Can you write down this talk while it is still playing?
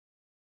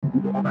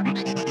This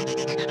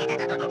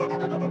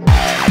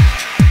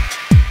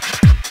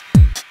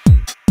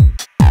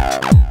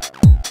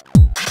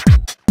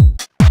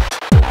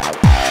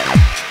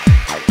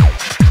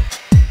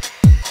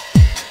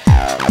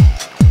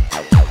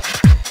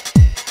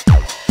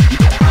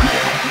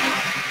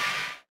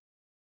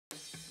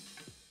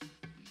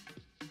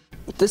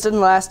is the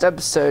last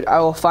episode. I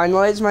will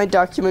finalize my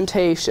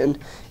documentation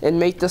and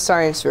make the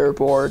science fair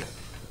board.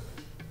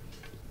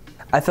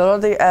 I filled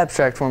out the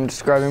abstract form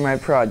describing my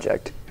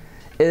project.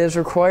 It is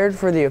required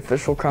for the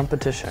official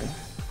competition.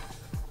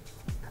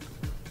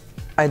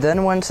 I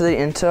then went to the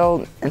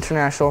Intel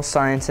International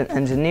Science and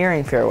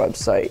Engineering Fair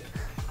website,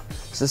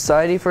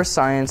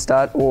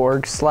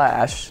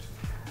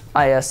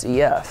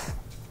 societyforscience.org/ISEF,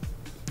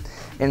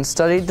 and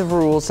studied the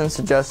rules and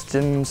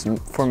suggestions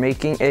for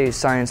making a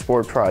science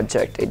board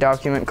project, a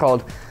document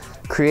called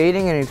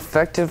Creating an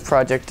Effective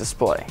Project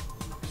Display.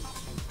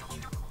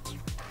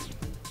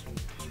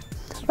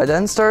 I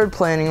then started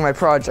planning my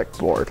project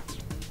board.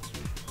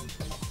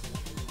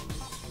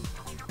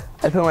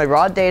 I put my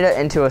raw data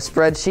into a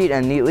spreadsheet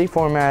and neatly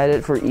formatted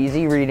it for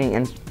easy reading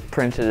and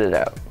printed it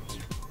out.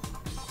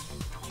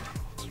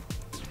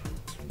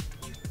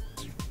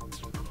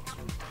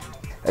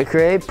 I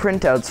created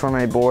printouts for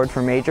my board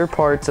for major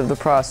parts of the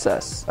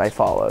process I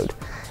followed,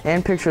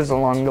 and pictures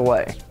along the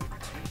way.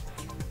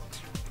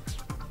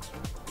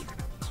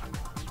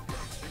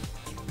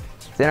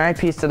 Then I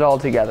pieced it all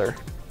together.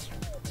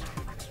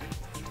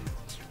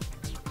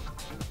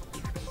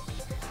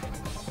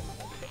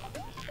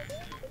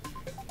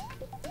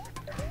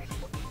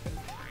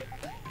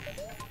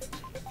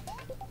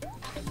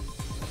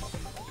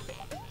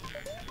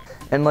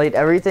 And laid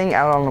everything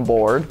out on the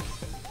board.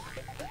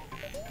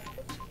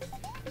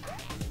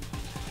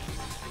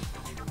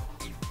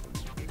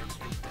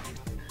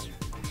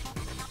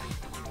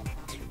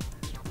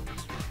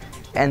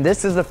 And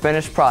this is the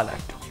finished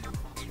product.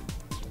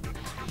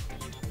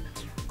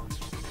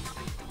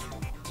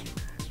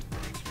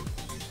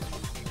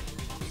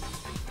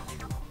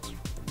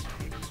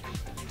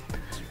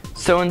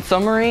 So in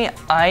summary,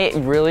 I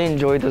really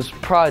enjoyed this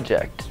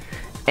project,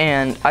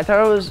 and I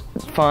thought it was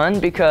fun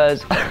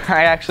because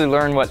I actually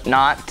learned what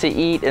not to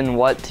eat and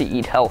what to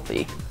eat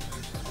healthy.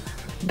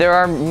 There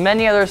are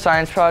many other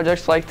science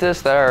projects like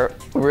this that are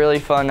really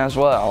fun as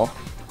well.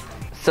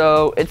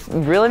 So it's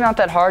really not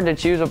that hard to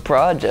choose a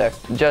project.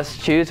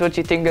 Just choose what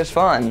you think is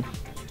fun.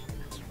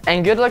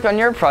 And good luck on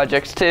your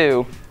projects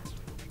too.